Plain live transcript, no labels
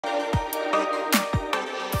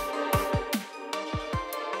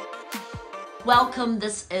Welcome,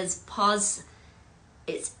 this is Pause.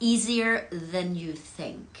 It's easier than you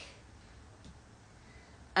think.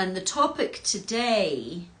 And the topic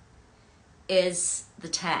today is the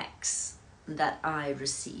text that I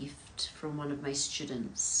received from one of my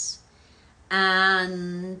students.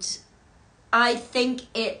 And I think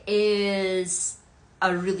it is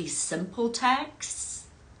a really simple text,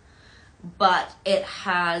 but it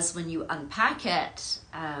has, when you unpack it,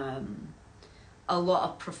 a lot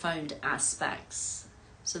of profound aspects.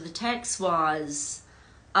 So the text was,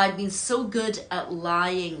 I've been so good at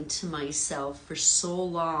lying to myself for so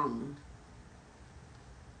long.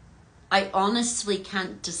 I honestly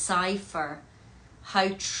can't decipher how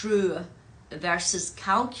true versus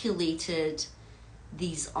calculated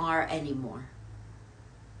these are anymore.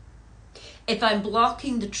 If I'm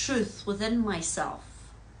blocking the truth within myself,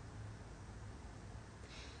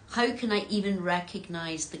 how can I even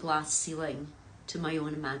recognize the glass ceiling to my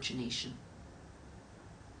own imagination?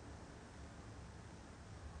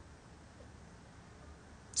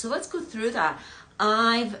 So let's go through that.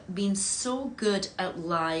 I've been so good at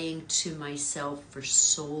lying to myself for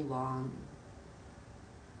so long.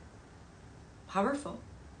 Powerful.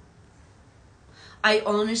 I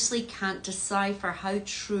honestly can't decipher how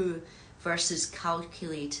true versus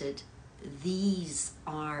calculated these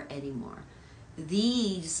are anymore.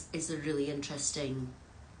 These is a really interesting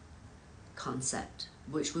concept,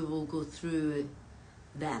 which we will go through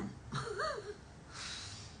then.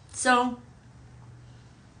 So,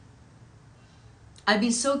 I've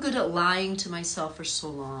been so good at lying to myself for so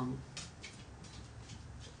long.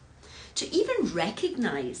 To even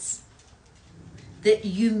recognize that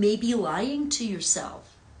you may be lying to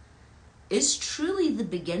yourself is truly the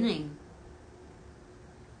beginning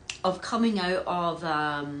of coming out of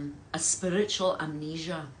a spiritual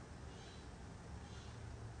amnesia.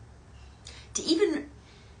 To even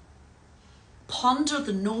ponder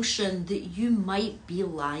the notion that you might be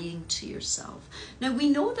lying to yourself. Now, we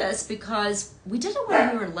know this because we did it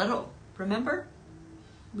when we were little. Remember?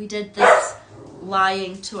 We did this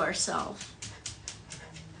lying to ourselves.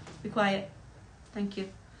 Be quiet. Thank you.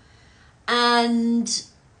 And,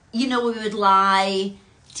 you know, we would lie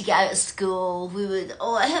to get out of school. We would,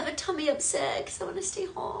 I have a tummy upset because I want to stay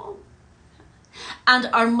home. And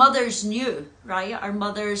our mothers knew, right? Our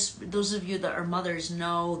mothers, those of you that are mothers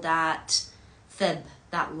know that fib,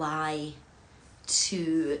 that lie,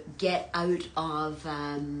 to get out of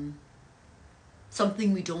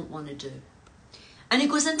something we don't want to do. And it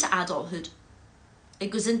goes into adulthood.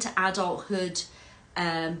 It goes into adulthood,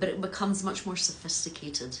 but it becomes much more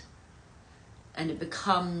sophisticated. And it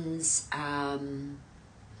becomes a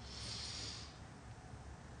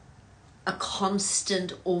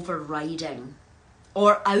constant overriding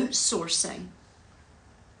or outsourcing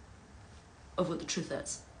of what the truth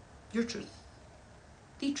is. Your truth.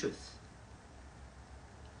 The truth.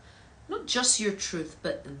 Not just your truth,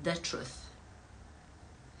 but the truth.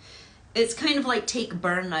 It's kind of like, take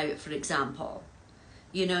burnout, for example.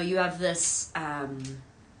 You know, you have this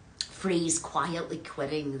phrase, quietly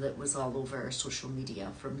quitting, that was all over social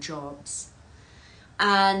media from jobs.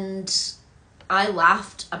 And I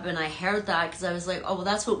laughed when I heard that because I was like, oh, well,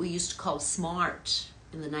 that's what we used to call smart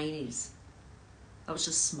in the 90s. That was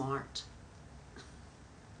just smart.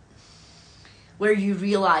 Where you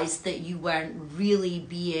realized that you weren't really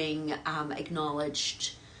being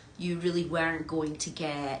acknowledged. You really weren't going to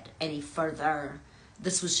get any further.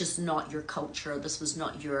 This was just not your culture. This was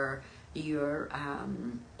not your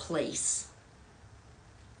place.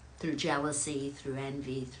 Through jealousy, through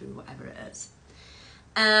envy, through whatever it is.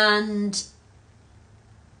 And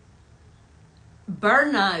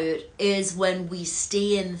burnout is when we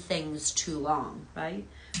stay in things too long, right?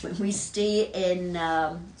 When we stay in,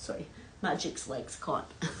 Magic's legs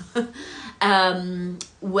caught.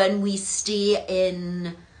 When we stay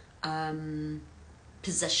in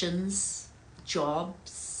positions,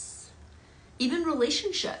 jobs, even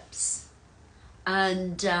relationships.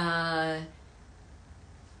 And the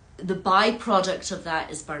byproduct of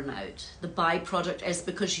that is burnout. The byproduct is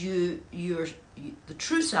because you're the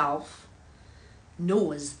true self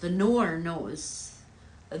knows, the knower knows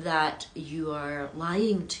that you are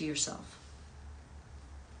lying to yourself.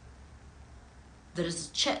 There is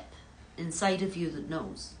a chip inside of you that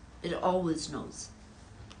knows. It always knows.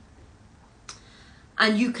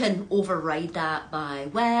 And you can override that by,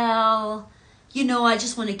 well, you know, I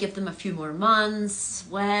just want to give them a few more months.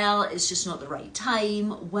 Well, it's just not the right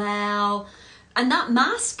time. Well, and that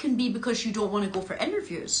mask can be because you don't want to go for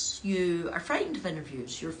interviews. You are frightened of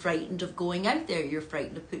interviews. You're frightened of going out there. You're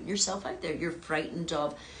frightened of putting yourself out there. You're frightened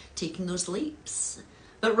of taking those leaps.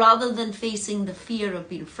 But rather than facing the fear of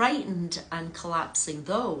being frightened and collapsing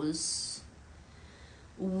those,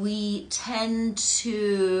 we tend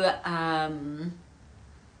to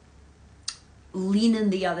lean in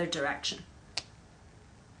the other direction.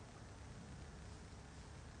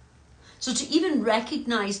 So to even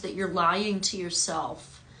recognize that you're lying to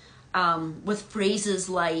yourself with phrases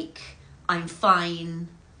like, I'm fine,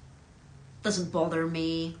 doesn't bother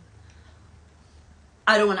me,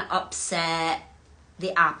 I don't want to upset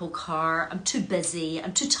the apple cart, I'm too busy,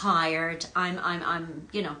 I'm too tired, I'm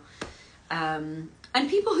you know. And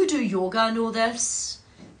people who do yoga know this.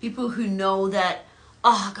 People who know that,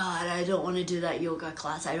 oh God, I don't want to do that yoga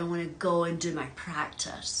class. I don't want to go and do my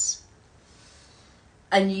practice.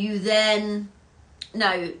 And you then,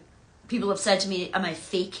 now, people have said to me, am I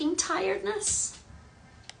faking tiredness?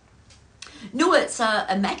 No, it's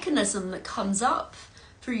a mechanism that comes up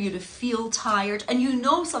for you to feel tired. And you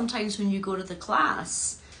know sometimes when you go to the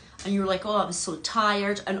class and you're like, oh, I was so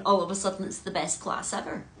tired, and all of a sudden it's the best class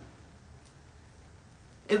ever.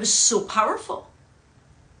 It was so powerful.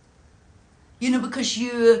 You know, because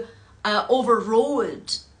you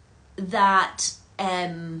overrode that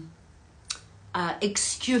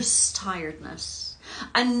excuse tiredness.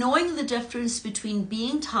 And knowing the difference between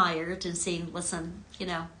being tired and saying, listen, you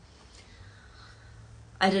know,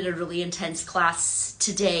 I did a really intense class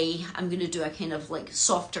today. I'm going to do a kind of like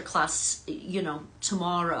softer class, you know,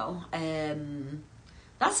 tomorrow.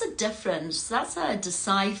 That's a difference. That's a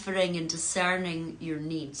deciphering and discerning your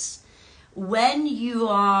needs. When you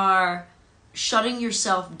are shutting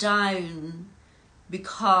yourself down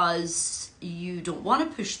because you don't want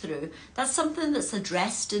to push through, that's something that's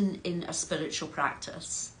addressed in a spiritual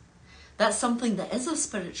practice. That's something that is a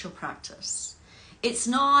spiritual practice. It's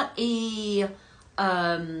not a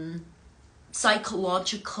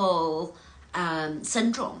psychological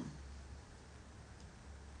syndrome.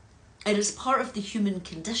 It is part of the human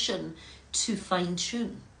condition to fine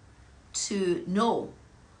tune, to know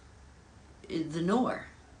the knower.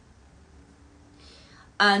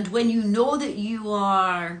 And when you know that you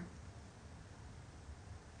are,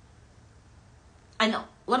 and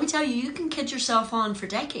let me tell you, you can kid yourself on for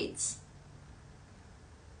decades.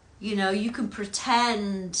 You know, you can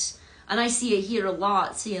pretend, and I see it here a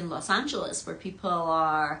lot, see in Los Angeles, where people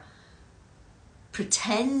are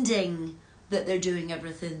pretending that they're doing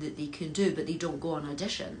everything that they can do, but they don't go on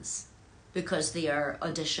auditions because they are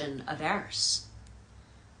audition averse.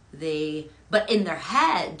 But in their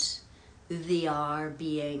head, they are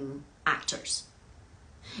being actors.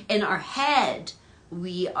 In our head,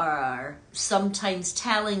 we are sometimes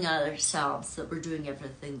telling ourselves that we're doing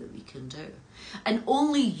everything that we can do. And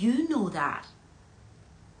only you know that.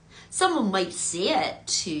 Someone might say it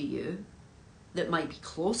to you that might be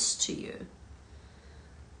close to you,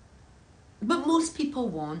 but most people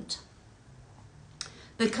won't,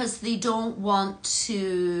 because they don't want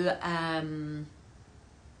to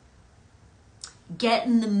get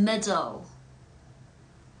in the middle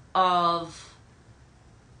of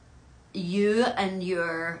you and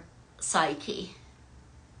your psyche,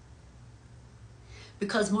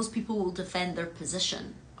 because most people will defend their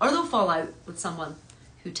position, or they'll fall out with someone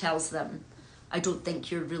who tells them, I don't think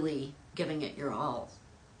you're really giving it your all.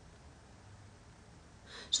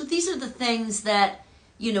 So these are the things that,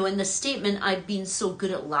 you know, in the statement, I've been so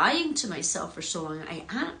good at lying to myself for so long, I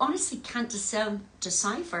honestly can't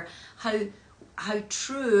decipher how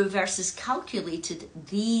true versus calculated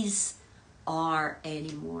these are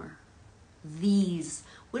anymore. These.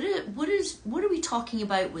 What are we talking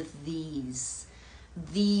about with these?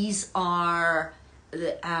 These are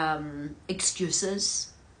the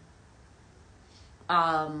excuses,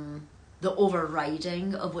 the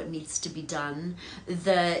overriding of what needs to be done,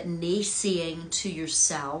 the naysaying to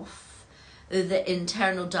yourself, the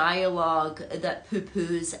internal dialogue that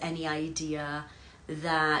poo-poos any idea,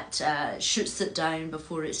 that shoots it down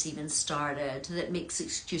before it's even started, that makes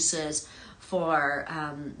excuses for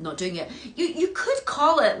not doing it. You could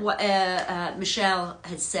call it what Michelle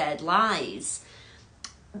has said, lies.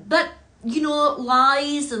 But, you know,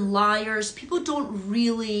 lies and liars, people don't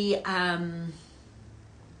really...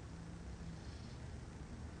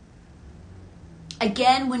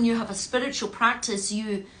 Again, when you have a spiritual practice,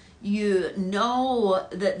 you know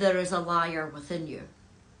that there is a liar within you.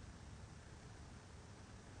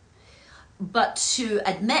 But to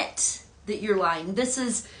admit that you're lying, this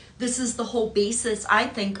is the whole basis, I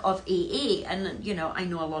think, of AA. And, you know, I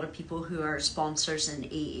know a lot of people who are sponsors in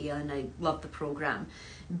AA, and I love the program.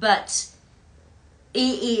 But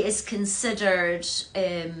AA is considered,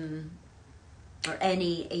 or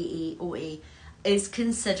any AA, OA, is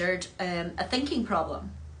considered a thinking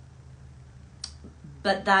problem.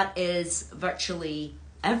 but that is virtually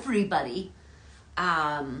everybody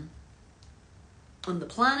on the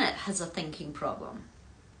planet has a thinking problem.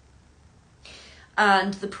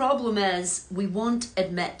 And the problem is we won't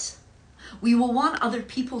admit. We will want other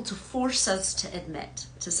people to force us to admit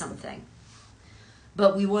to something,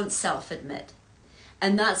 but we won't self-admit.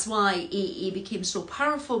 And that's why AA became so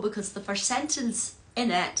powerful, because the first sentence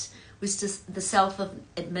in it was just the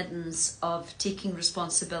self-admittance of taking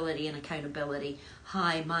responsibility and accountability.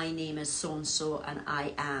 Hi, my name is so-and-so and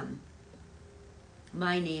I am.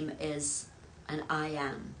 My name is and I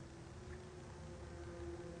am.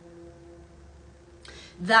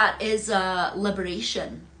 That is a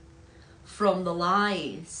liberation from the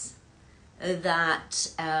lies that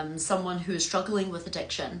someone who is struggling with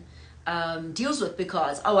addiction deals with,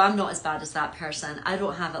 because, oh, I'm not as bad as that person. I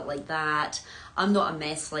don't have it like that. I'm not a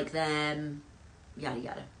mess like them. Yada,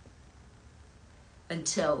 yada.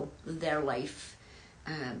 Until their life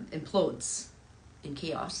implodes in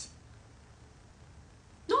chaos.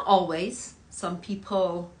 Not always. Some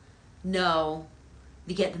people know,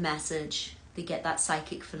 they get the message, they get that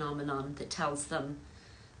psychic phenomenon that tells them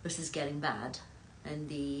this is getting bad, and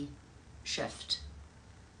they shift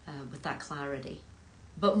with that clarity.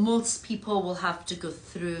 But most people will have to go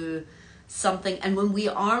through something, and when we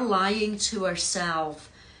are lying to ourselves,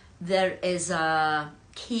 there is a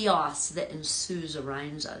chaos that ensues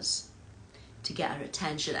around us to get our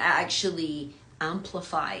attention. It actually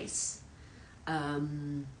amplifies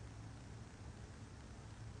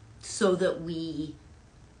so that we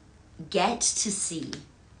get to see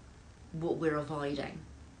what we're avoiding.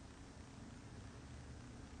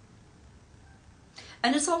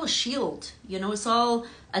 And it's all a shield, you know, it's all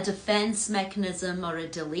a defense mechanism or a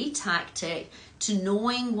delay tactic to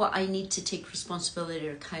knowing what I need to take responsibility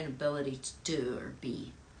or accountability to do or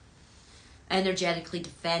be. Energetically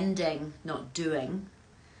defending, not doing.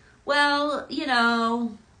 Well, you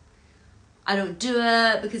know, I don't do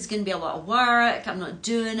it because it's going to be a lot of work. I'm not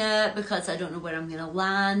doing it because I don't know where I'm going to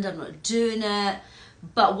land. I'm not doing it.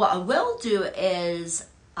 But what I will do is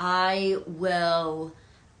I will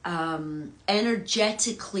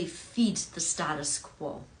energetically feed the status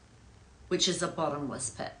quo, which is a bottomless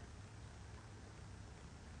pit.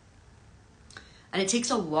 And it takes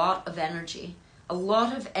a lot of energy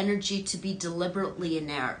to be deliberately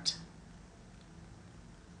inert.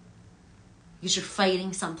 Because you're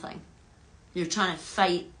fighting something. You're trying to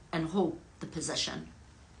fight and hold the position.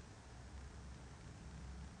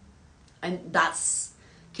 And that's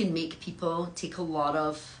can make people take a lot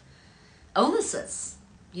of illnesses.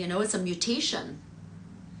 You know, it's a mutation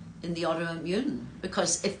in the autoimmune.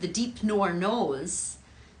 Because if the deep knower knows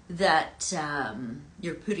that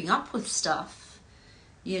you're putting up with stuff,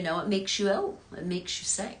 you know, it makes you ill. It makes you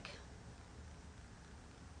sick.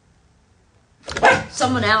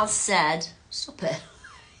 Someone else said, stop it.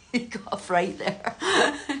 You got off right there.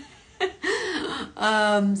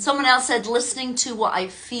 Someone else said, listening to what I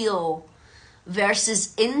feel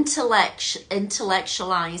versus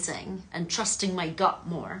intellectualizing and trusting my gut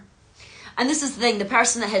more. And this is the thing, the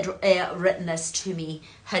person that had written this to me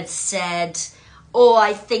had said, oh,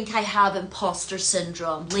 I think I have imposter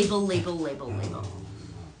syndrome. Label.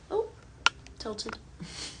 Oh, tilted.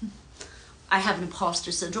 I have an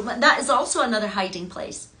imposter syndrome. And that is also another hiding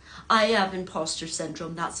place. I have imposter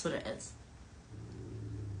syndrome. That's what it is.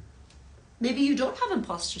 Maybe you don't have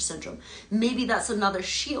imposter syndrome. Maybe that's another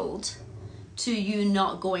shield to you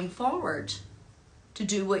not going forward to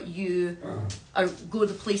do what you or go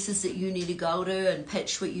to places that you need to go to and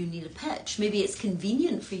pitch what you need to pitch. Maybe it's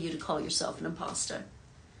convenient for you to call yourself an imposter.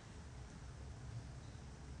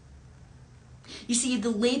 You see, the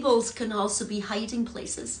labels can also be hiding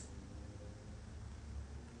places.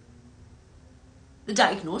 The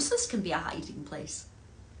diagnosis can be a hiding place.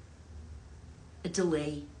 A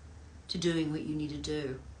delay to doing what you need to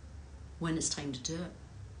do when it's time to do it.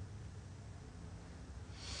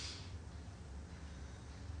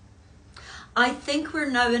 I think we're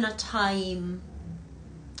now in a time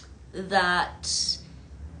that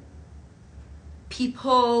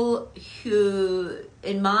people who,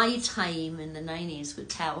 in my time in the 90s, would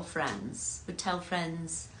tell friends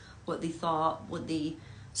what they thought, what they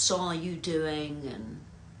saw you doing,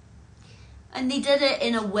 and they did it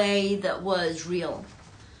in a way that was real.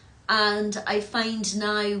 And I find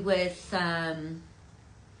now with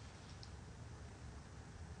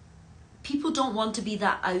people don't want to be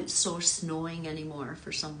that outsourced knowing anymore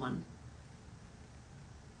for someone.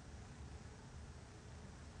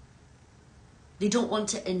 They don't want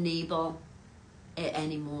to enable it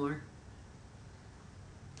anymore.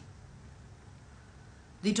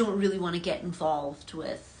 They don't really want to get involved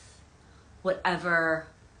with whatever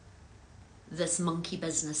this monkey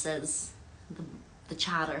business is, the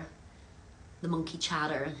chatter, the monkey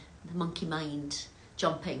chatter, the monkey mind,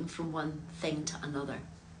 jumping from one thing to another.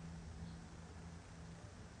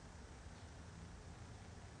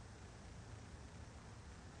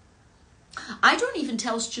 I don't even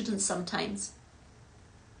tell students sometimes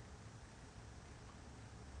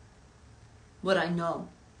what I know,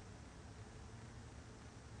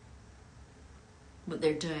 what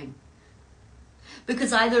they're doing.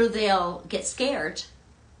 Because either they'll get scared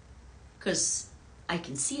because I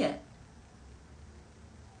can see it,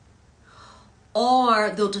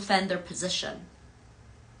 or they'll defend their position.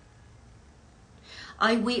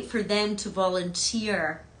 I wait for them to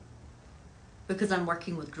volunteer because I'm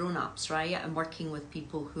working with grown-ups, right? I'm working with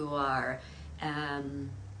people who are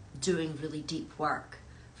doing really deep work.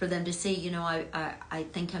 For them to say, you know, I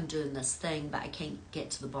think I'm doing this thing, but I can't get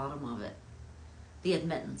to the bottom of it. The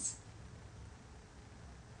admittance.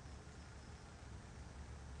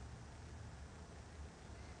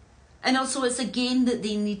 And also it's a game that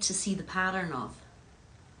they need to see the pattern of.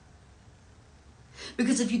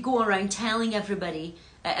 Because if you go around telling everybody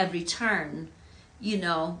at every turn, you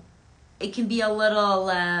know, it can be a little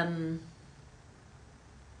of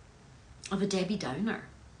a Debbie Downer.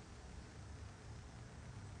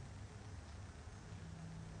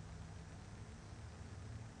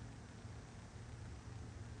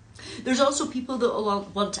 There's also people that will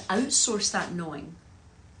want to outsource that knowing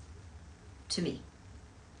to me.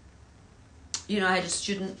 You know, I had a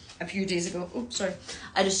student a few days ago,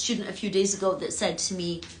 that said to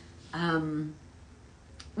me,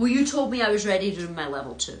 well, you told me I was ready to do my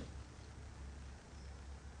level 2.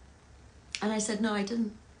 And I said, no, I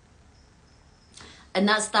didn't. And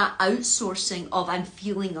that's that outsourcing of I'm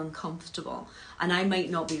feeling uncomfortable and I might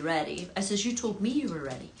not be ready. I says, you told me you were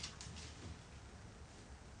ready.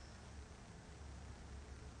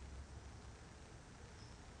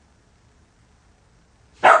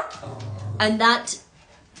 And that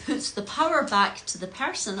puts the power back to the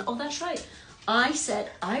person. Oh, that's right. I said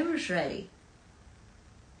I was ready.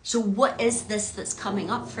 So what is this that's coming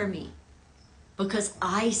up for me? Because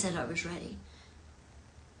I said I was ready.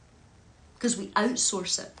 Because we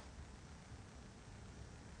outsource it.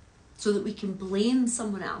 So that we can blame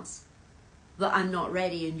someone else that I'm not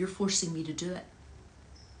ready and you're forcing me to do it.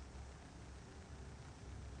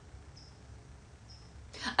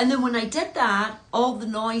 And then when I did that, all the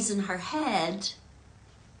noise in her head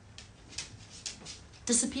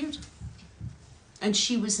disappeared. And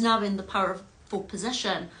she was now in the powerful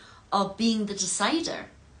position of being the decider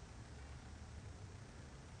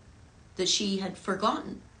that she had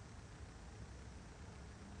forgotten.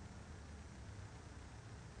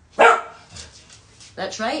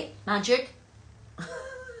 That's right, magic.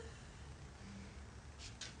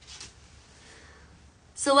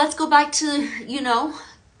 So let's go back to, you know,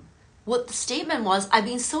 what the statement was. I've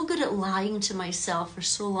been so good at lying to myself for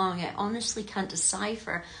so long, I honestly can't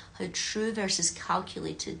decipher how true versus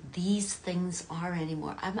calculated these things are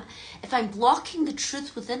anymore. If I'm blocking the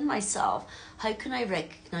truth within myself, how can I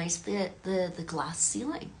recognize the glass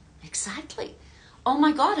ceiling? Exactly. Oh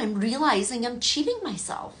my God, I'm realizing I'm cheating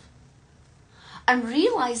myself. I'm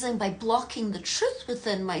realizing by blocking the truth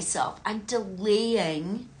within myself, I'm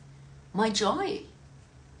delaying my joy.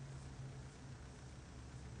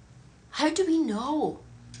 How do we know?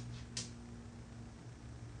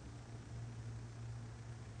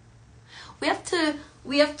 We have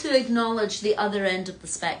to acknowledge the other end of the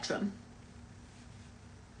spectrum.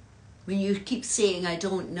 When you keep saying, I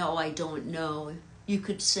don't know, you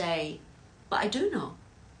could say, but I do know.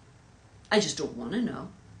 I just don't want to know.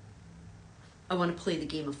 I want to play the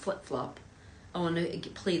game of flip-flop. I want to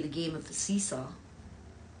play the game of the seesaw.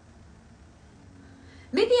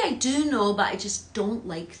 Maybe I do know, but I just don't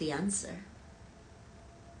like the answer.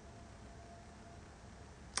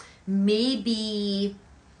 Maybe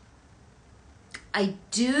I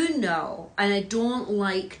do know, and I don't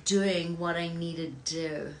like doing what I need to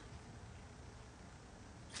do.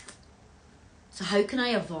 So how can I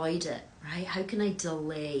avoid it, right? How can I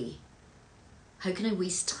delay? How can I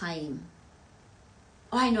waste time?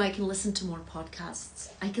 Oh, I know I can listen to more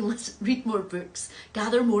podcasts. I can read more books,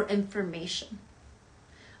 gather more information.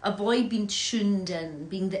 Avoid being tuned in,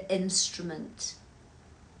 being the instrument.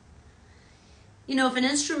 You know, if an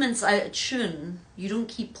instrument's out of tune, you don't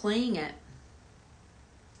keep playing it.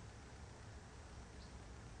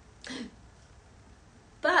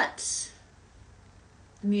 But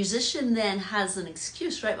the musician then has an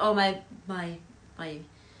excuse, right? Oh, my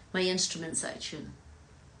instrument's out of tune.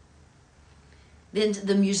 Then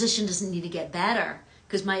the musician doesn't need to get better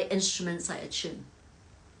because my instrument's out of tune.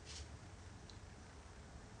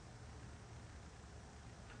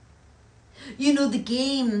 You know,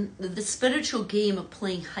 the spiritual game of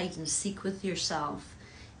playing hide and seek with yourself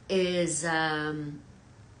is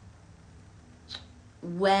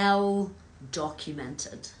well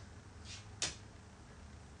documented.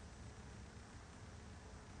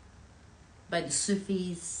 By the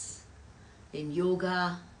Sufis, in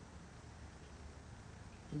yoga,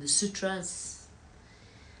 in the sutras.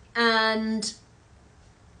 And,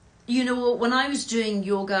 you know, when I was doing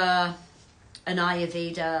yoga and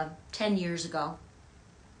Ayurveda 10 years ago,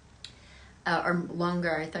 or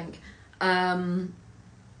longer, I think,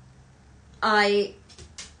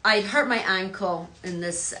 I'd hurt my ankle in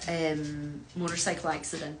this motorcycle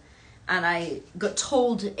accident, and I got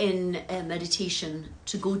told in meditation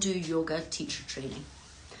to go do yoga teacher training,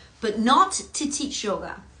 but not to teach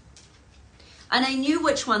yoga. And I knew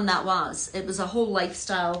which one that was. It was a whole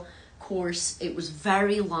lifestyle course. It was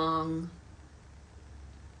very long,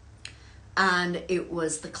 and it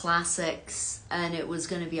was the classics, and it was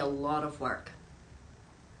going to be a lot of work.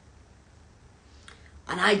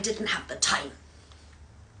 And I didn't have the time.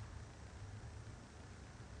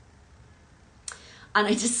 And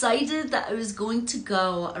I decided that I was going to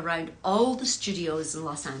go around all the studios in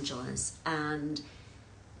Los Angeles, and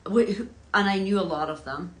I knew a lot of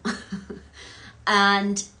them,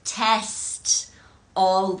 and test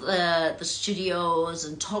all the studios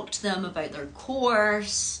and talk to them about their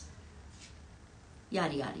course,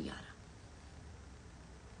 yada, yada, yada.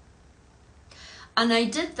 And I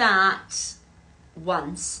did that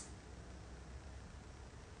once.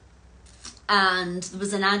 And there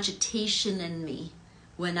was an agitation in me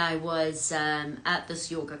when I was at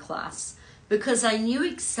this yoga class, because I knew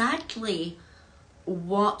exactly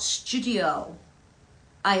what studio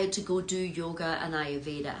I had to go do yoga and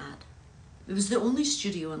Ayurveda at. It was the only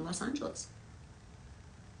studio in Los Angeles.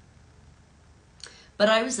 But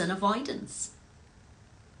I was in avoidance.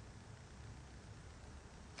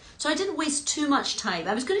 So I didn't waste too much time.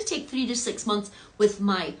 I was going to take 3 to 6 months with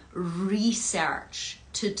my research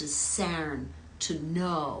to discern, to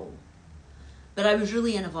know. But I was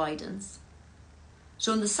really in avoidance.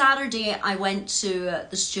 So on the Saturday, I went to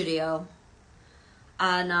the studio,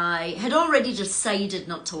 and I had already decided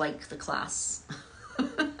not to like the class.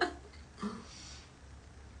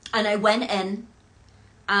 And I went in,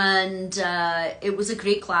 and it was a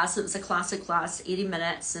great class. It was a classic class, 80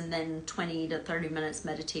 minutes, and then 20 to 30 minutes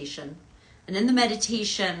meditation. And in the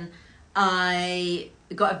meditation, I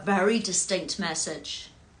got a very distinct message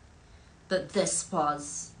that this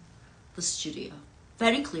was the studio.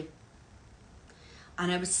 Very clear.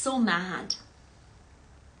 And I was so mad,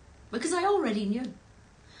 because I already knew.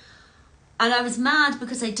 And I was mad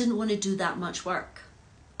because I didn't want to do that much work.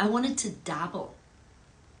 I wanted to dabble.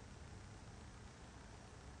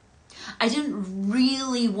 I didn't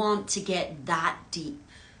really want to get that deep.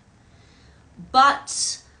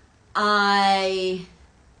 But I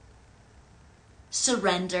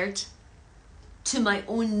surrendered to my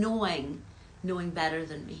own knowing better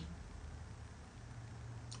than me.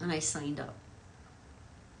 And I signed up.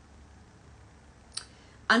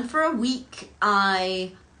 And for a week,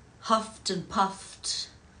 I huffed and puffed,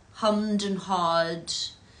 hummed and hawed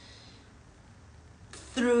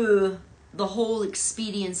through the whole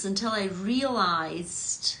experience until I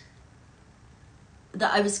realized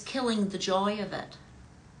that I was killing the joy of it.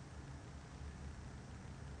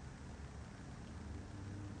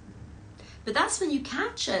 But that's when you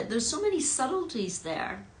catch it. There's so many subtleties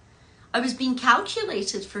there. I was being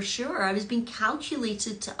calculated for sure. I was being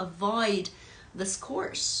calculated to avoid this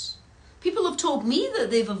course. People have told me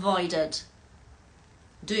that they've avoided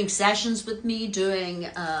doing sessions with me, doing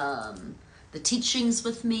the teachings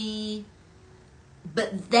with me.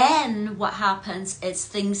 But then what happens is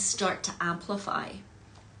things start to amplify.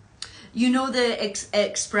 You know the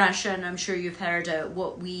expression, I'm sure you've heard it,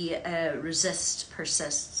 what we resist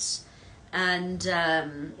persists. And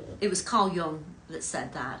it was Carl Jung that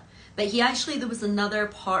said that. But there was another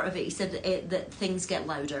part of it. He said that things get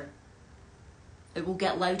louder. It will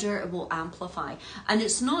get louder, it will amplify. And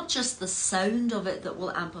it's not just the sound of it that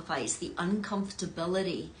will amplify, it's the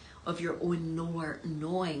uncomfortability of your own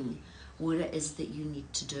knowing what it is that you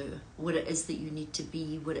need to do, what it is that you need to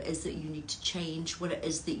be, what it is that you need to change, what it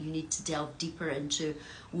is that you need to delve deeper into,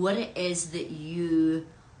 what it is that you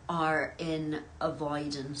are in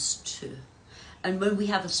avoidance to. And when we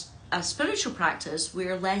have a spiritual practice,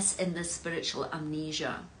 we're less in this spiritual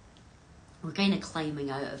amnesia. We're kind of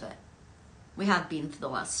climbing out of it. We have been for the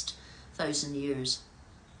last 1,000 years.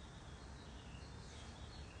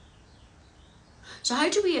 So how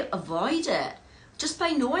do we avoid it? Just by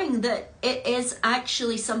knowing that it is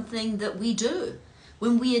actually something that we do.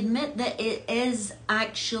 When we admit that it is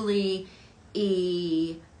actually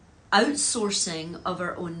a outsourcing of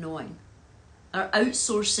our own knowing, our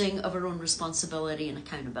outsourcing of our own responsibility and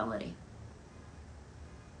accountability.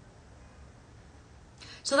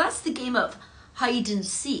 So that's the game of hide and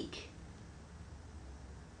seek.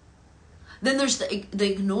 Then there's the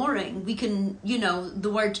ignoring. We can, you know, the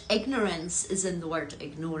word ignorance is in the word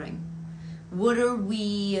ignoring. What are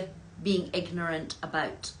we being ignorant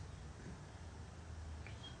about?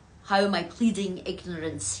 How am I pleading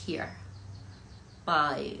ignorance here?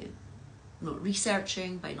 By not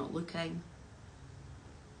researching, by not looking.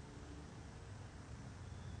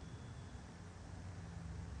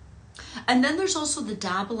 And then there's also the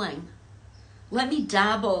dabbling. Let me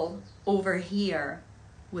dabble over here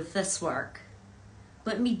with this work.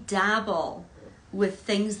 Let me dabble with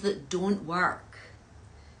things that don't work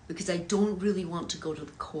because I don't really want to go to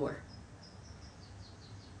the core.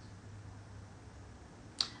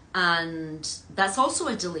 And that's also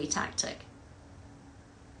a delay tactic.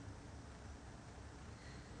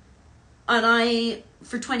 And I,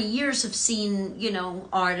 for 20 years, have seen, you know,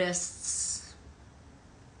 artists,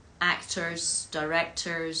 actors,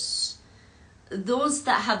 directors, those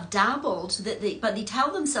that have dabbled, but they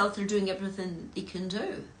tell themselves they're doing everything they can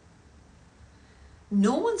do.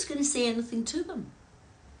 No one's going to say anything to them.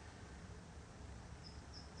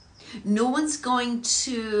 No one's going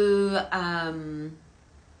to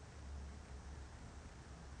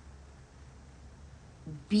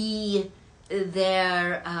be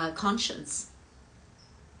their conscience.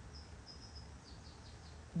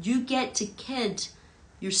 You get to kid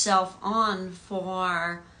yourself on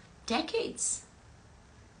for decades.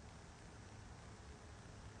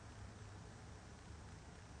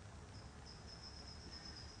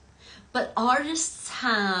 But artists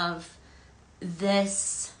have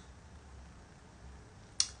this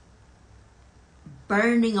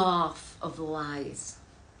burning off of the lies,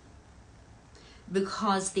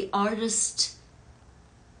 because the artist,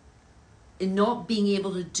 in not being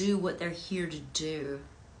able to do what they're here to do,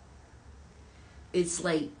 it's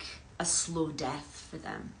like a slow death for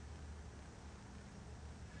them.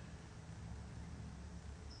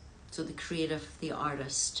 So the creative, the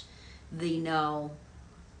artist, they know.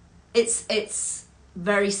 It's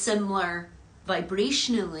very similar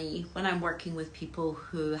vibrationally when I'm working with people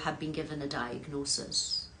who have been given a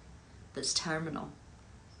diagnosis that's terminal.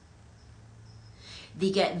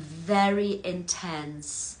 They get very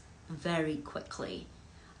intense very quickly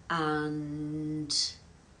and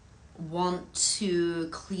want to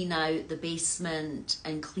clean out the basement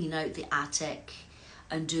and clean out the attic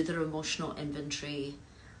and do their emotional inventory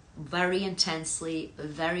very intensely,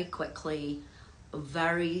 very quickly,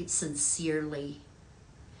 very sincerely,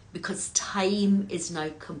 because time is now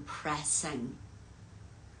compressing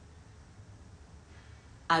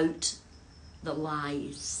out the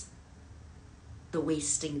lies, the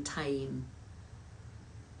wasting time,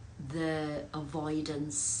 the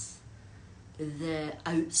avoidance, the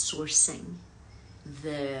outsourcing,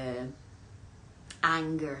 the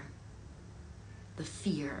anger, the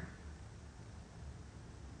fear.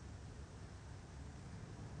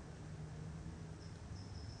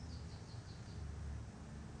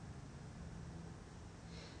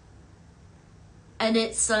 And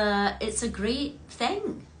it's a great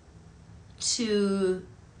thing to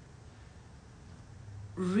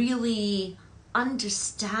really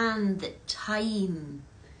understand that time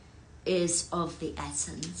is of the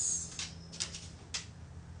essence.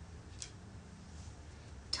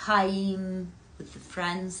 Time with the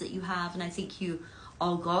friends that you have, and I think you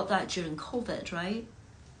all got that during COVID, right?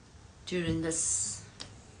 During this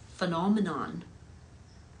phenomenon.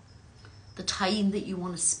 The time that you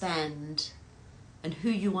want to spend and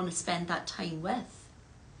who you want to spend that time with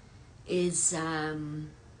is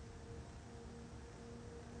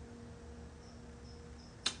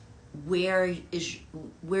where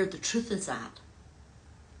the truth is at.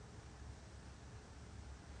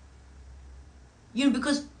 You know,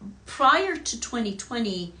 because prior to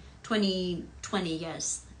 2020,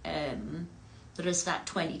 yes, there is that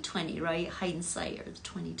 2020, right? Hindsight, or the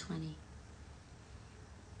 2020.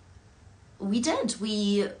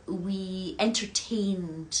 We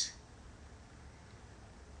entertained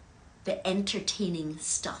the entertaining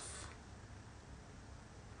stuff,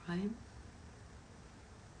 right?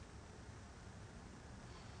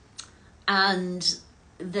 And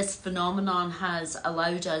this phenomenon has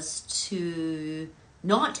allowed us to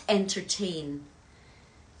not entertain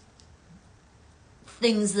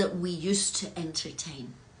things that we used to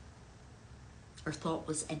entertain or thought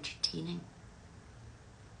was entertaining.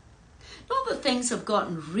 Not that things have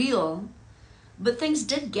gotten real, but things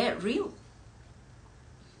did get real.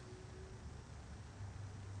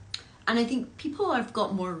 And I think people have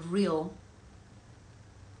got more real.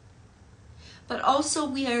 But also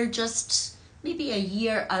we are just maybe a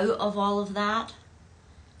year out of all of that.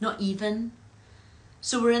 Not even.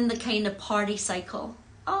 So we're in the kind of party cycle.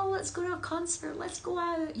 Oh, let's go to a concert. Let's go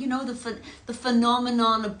out. You know, the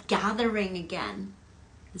phenomenon of gathering again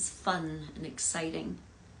is fun and exciting.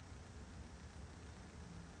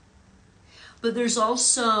 But there's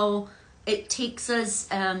also, it takes us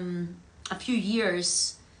a few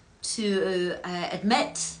years to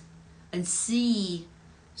admit and see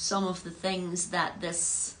some of the things that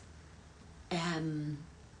this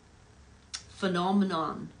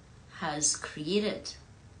phenomenon has created.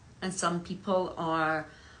 And some people are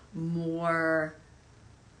more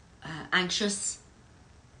anxious,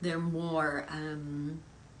 they're more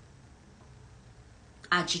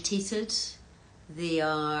agitated, they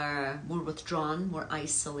are more withdrawn, more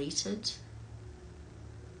isolated.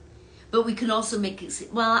 But we can also make it say,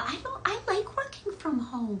 well, I like working from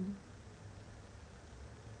home.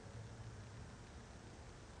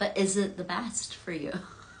 But is it the best for you?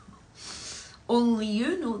 Only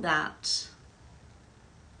you know that.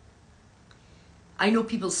 I know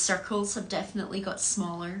people's circles have definitely got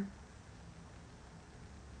smaller.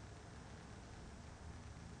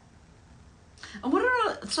 And what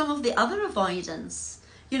are some of the other avoidance?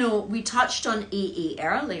 You know, we touched on AA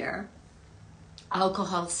earlier.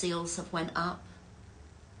 Alcohol sales have went up.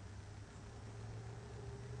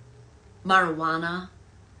 Marijuana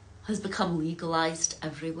has become legalized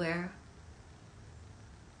everywhere.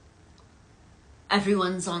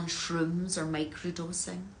 Everyone's on shrooms or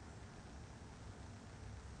microdosing.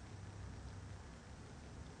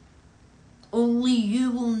 Only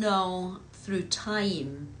you will know through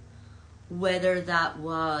time whether that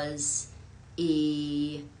was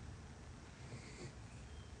a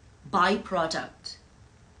byproduct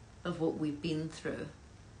of what we've been through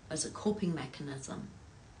as a coping mechanism,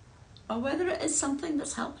 or whether it is something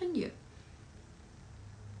that's helping you.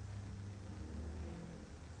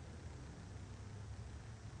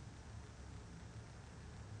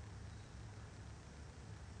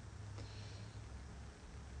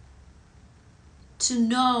 To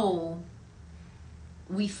know,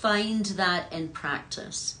 we find that in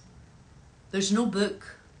practice. There's no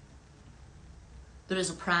book. There is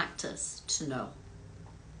a practice to know.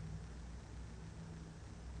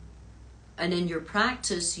 And in your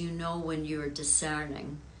practice, you know when you're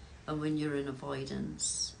discerning and when you're in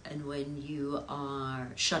avoidance and when you are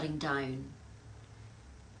shutting down.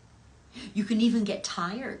 You can even get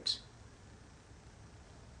tired.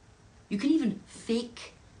 You can even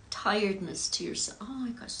fake tiredness to yourself. Oh,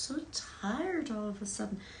 I got so tired all of a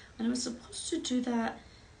sudden. And I was supposed to do that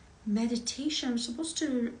meditation. I was supposed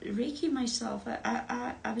to Reiki myself.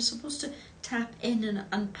 I was supposed to tap in and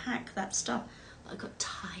unpack that stuff. But I got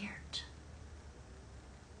tired.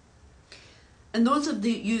 And those of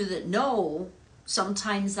you that know,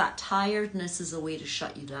 sometimes that tiredness is a way to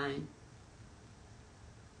shut you down.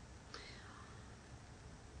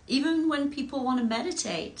 Even when people want to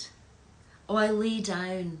meditate, oh, I lay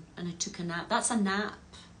down and I took a nap. That's a nap.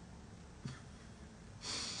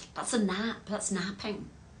 That's a nap. That's napping.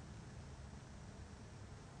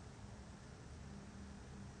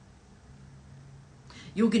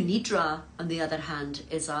 Yoga Nidra, on the other hand,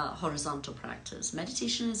 is a horizontal practice.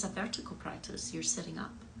 Meditation is a vertical practice. You're sitting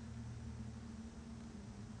up.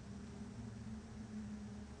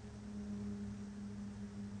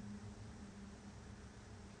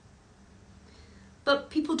 But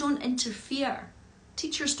people don't interfere.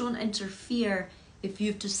 Teachers don't interfere if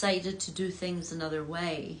you've decided to do things another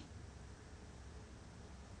way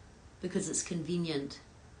because it's convenient,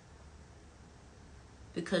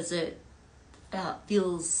 because it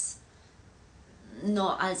feels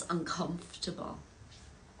not as uncomfortable.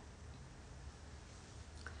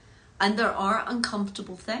 And there are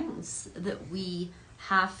uncomfortable things that we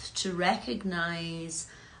have to recognize.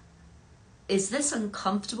 Is this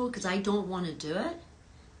uncomfortable because I don't want to do it?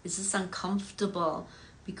 Is this uncomfortable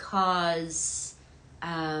because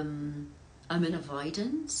I'm in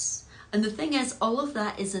avoidance? And the thing is, all of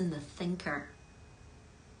that is in the thinker.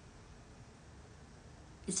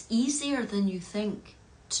 It's easier than you think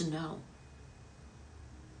to know.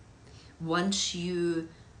 Once you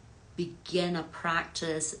begin a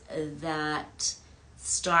practice that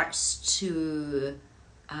starts to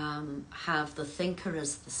have the thinker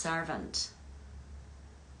as the servant,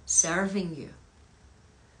 serving you,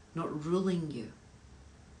 not ruling you.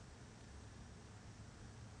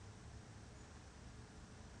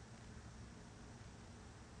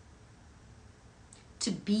 To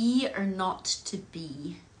be or not to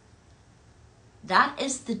be, that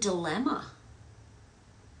is the dilemma.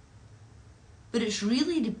 But it's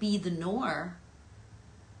really to be the knower.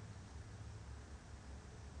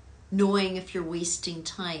 Knowing if you're wasting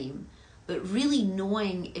time, but really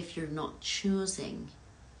knowing if you're not choosing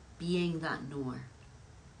being that knower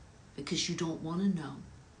because you don't want to know.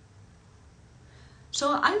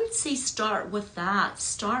 So I would say start with that.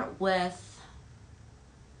 Start with,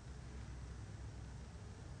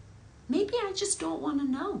 maybe I just don't want to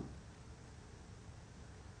know.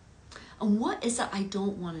 And what is it I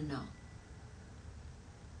don't want to know?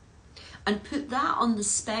 And put that on the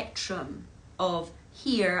spectrum of,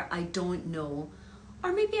 here I don't know,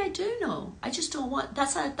 or maybe I do know. I just don't want.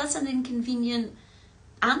 That's an inconvenient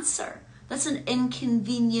answer. That's an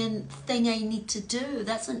inconvenient thing I need to do.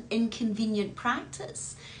 That's an inconvenient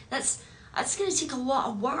practice. That's going to take a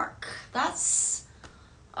lot of work. That's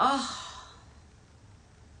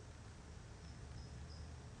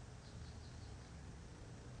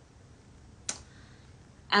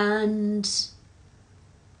and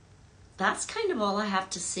that's kind of all I have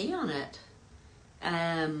to say on it.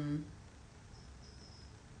 And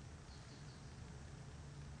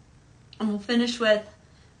we'll finish with,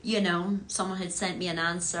 someone had sent me an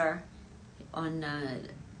answer on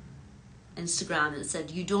Instagram and it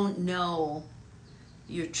said, you don't know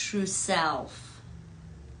your true self,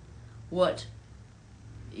 what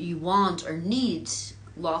you want or need,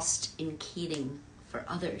 lost in caring for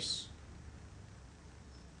others.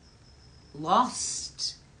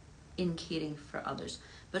 Lost in caring for others.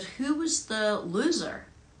 But who was the loser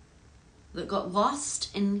that got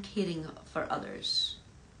lost in caring for others?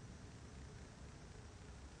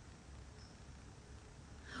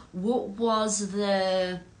 What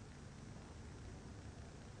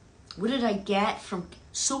did I get from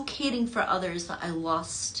so caring for others that I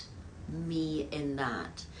lost me in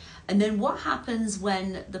that? And then what happens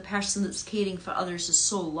when the person that's caring for others is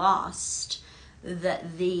so lost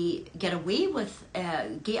that they get away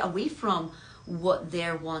from what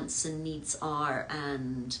their wants and needs are,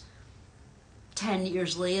 and 10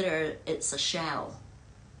 years later it's a shell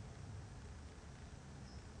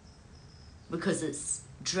because it's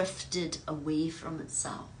drifted away from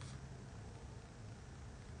itself?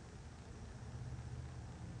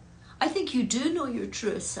 I think you do know your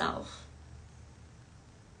true self.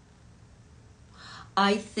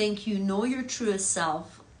 I think you know your true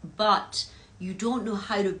self, but you don't know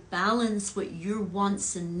how to balance what your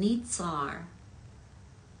wants and needs are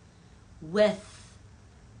with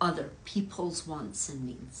other people's wants and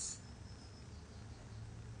needs.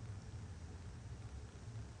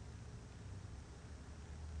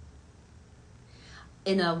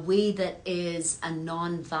 In a way that is a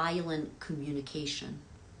non-violent communication.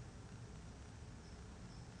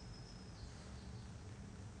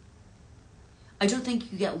 I don't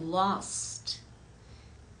think you get lost.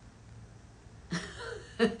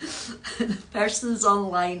 The person's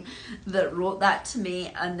online that wrote that to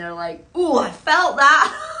me and they're like, oh, I felt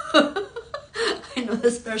that. I know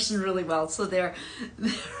this person really well, so they're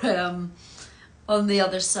on the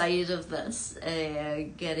other side of this,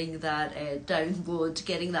 getting that download,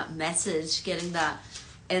 getting that message, getting that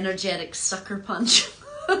energetic sucker punch.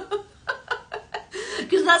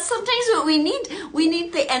 Because that's sometimes what we need. We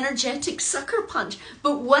need the energetic sucker punch.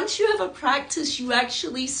 But once you have a practice, you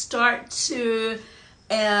actually start to,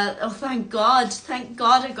 thank God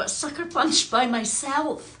I got sucker punched by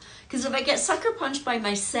myself. Because if I get sucker punched by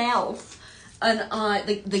myself, and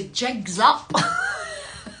the jig's up,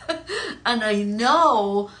 and I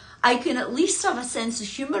know I can at least have a sense of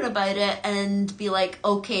humor about it and be like,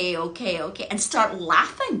 okay, and start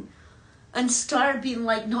laughing and start being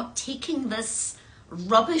like, not taking this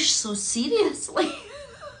rubbish so seriously.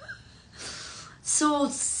 So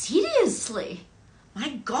seriously. My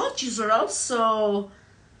God, you are also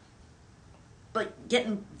like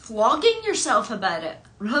flogging yourself about it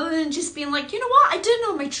rather than just being like, you know what, I do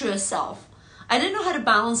know my true self. I didn't know how to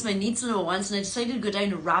balance my needs and my wants, and I decided to go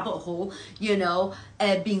down a rabbit hole,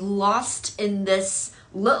 being lost in this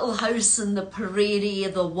little house in the prairie,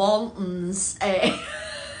 the Waltons,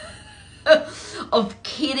 of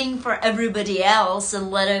caring for everybody else and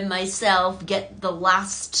letting myself get the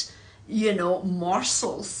last,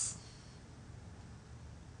 morsels.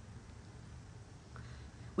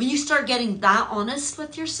 When you start getting that honest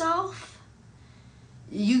with yourself,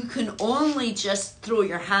 you can only just throw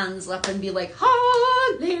your hands up and be like,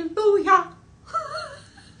 hallelujah,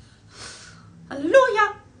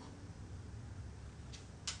 hallelujah.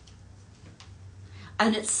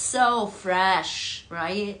 And it's so fresh,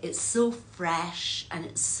 right? It's so fresh and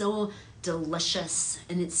it's so delicious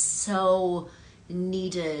and it's so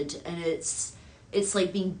needed, and it's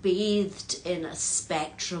like being bathed in a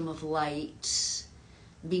spectrum of light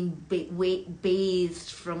being bathed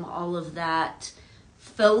from all of that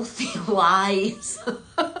filthy lies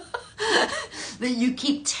that you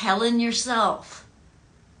keep telling yourself.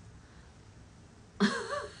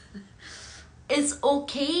 It's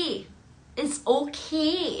okay. It's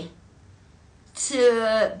okay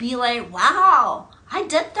to be like, wow, I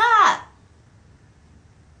did that.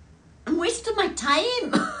 I'm wasting my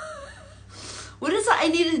time. What is it I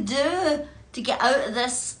need to do to get out of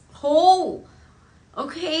this hole?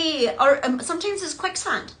 Okay, or sometimes it's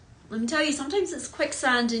quicksand. Let me tell you, sometimes it's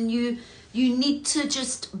quicksand, and you need to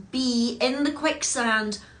just be in the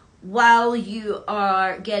quicksand while you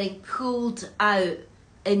are getting pulled out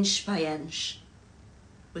inch by inch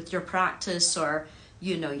with your practice or,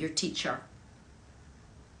 your teacher.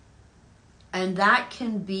 And that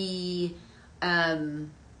can be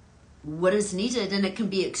what is needed, and it can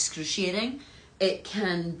be excruciating. It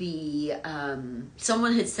can be,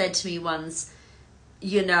 someone had said to me once,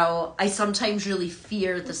 I sometimes really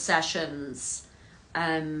fear the sessions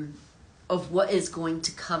of what is going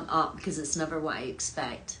to come up because it's never what I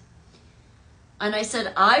expect. And I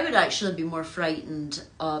said, I would actually be more frightened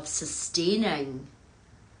of sustaining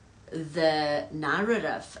the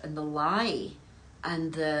narrative and the lie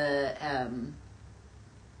and the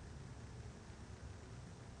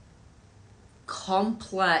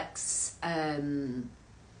complex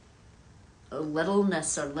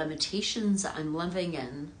littleness or limitations that I'm living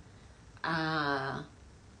in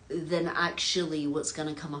than actually what's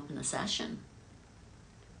going to come up in a session.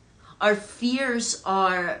 Our fears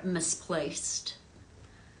are misplaced.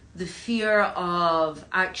 The fear of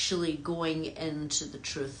actually going into the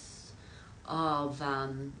truth, of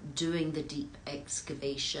doing the deep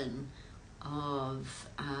excavation, of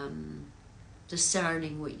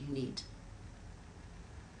discerning what you need.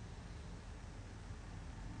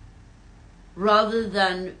 Rather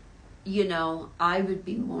than, I would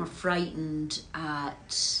be more frightened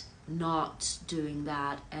at not doing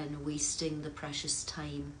that and wasting the precious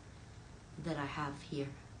time that I have here.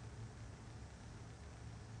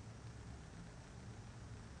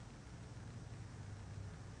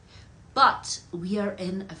 But we are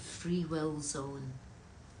in a free will zone,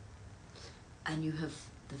 and you have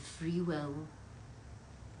the free will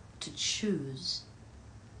to choose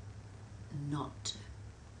not to.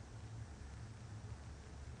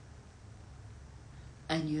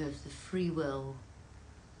 And you have the free will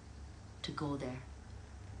to go there.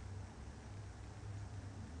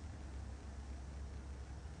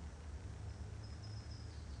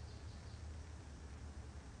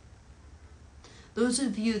 Those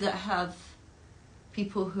of you that have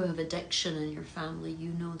people who have addiction in your family, you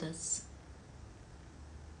know this.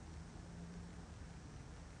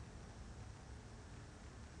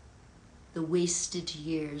 The wasted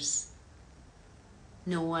years.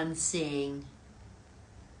 No one saying,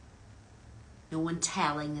 no one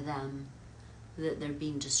telling them that they're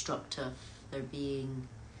being destructive. They're being,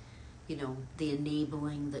 the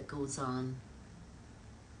enabling that goes on.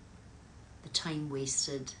 The time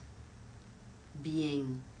wasted.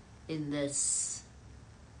 Being in this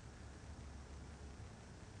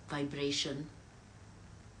vibration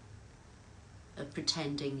of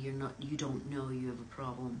pretending you don't know you have a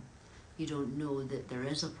problem. You don't know that there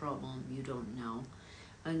is a problem. You don't know.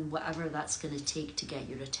 And whatever that's going to take to get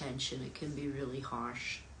your attention, it can be really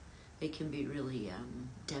harsh. It can be really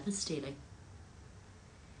devastating.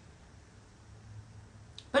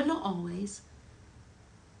 But not always.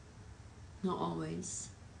 Not always.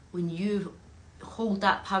 When you hold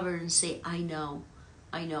that power and say, I know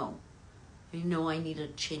I need to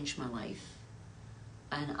change my life.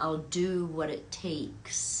 And I'll do what it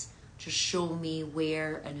takes to show me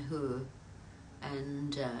where and who.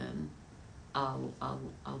 And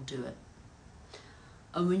I'll do it.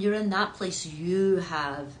 And when you're in that place, you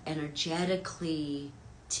have energetically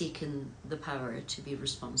taken the power to be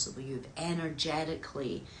responsible. You've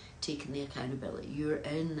energetically taken the accountability. You're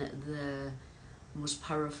in the most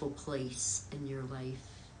powerful place in your life.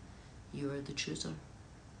 You are the chooser.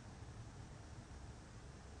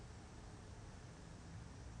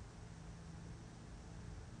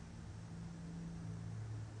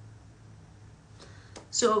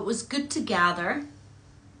 So it was good to gather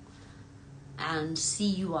and see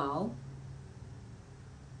you all.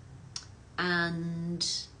 And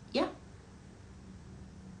yeah,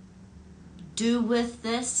 do with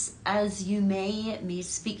this as you may. It may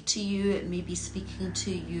speak to you. It may be speaking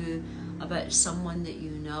to you about someone that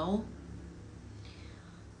you know.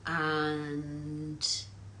 And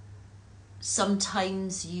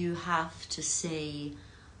sometimes you have to say,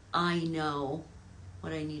 I know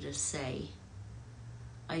what I need to say.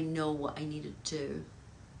 I know what I need to do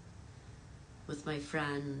with my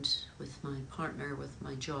friend, with my partner, with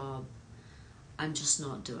my job. I'm just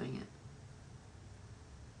not doing it.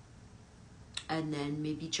 And then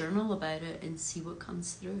maybe journal about it and see what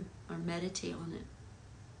comes through, or meditate on it.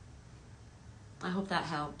 I hope that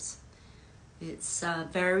helps. It's a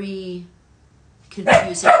very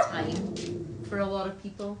confusing time for a lot of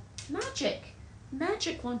people. Magic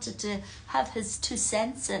wanted to have his 2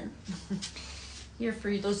 cents in. Here,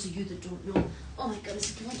 for those of you that don't know. Oh my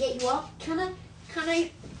goodness, can I get you up? Can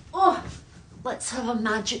I? Oh, let's have a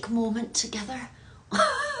magic moment together.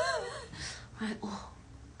 Right, oh,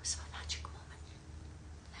 let's have a magic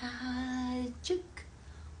moment. Magic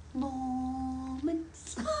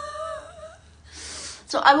moments.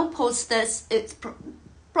 So I will post this. It's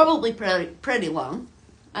probably pretty long,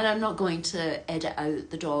 and I'm not going to edit out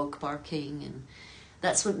the dog barking, and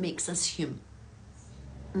that's what makes us human,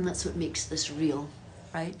 and that's what makes this real,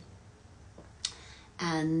 right?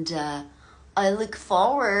 And I look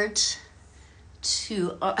forward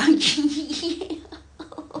to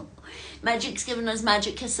Magic's giving us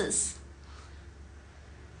magic kisses.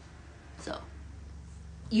 So,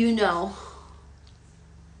 you know.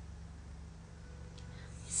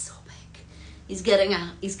 He's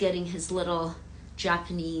getting his little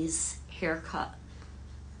Japanese haircut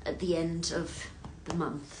at the end of the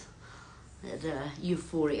month at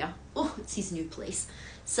Euphoria. Oh, it's his new place.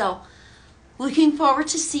 So, looking forward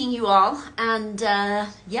to seeing you all. And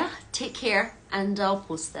yeah, take care. And I'll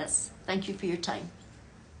post this. Thank you for your time.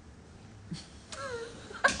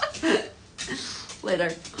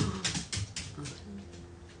 Later.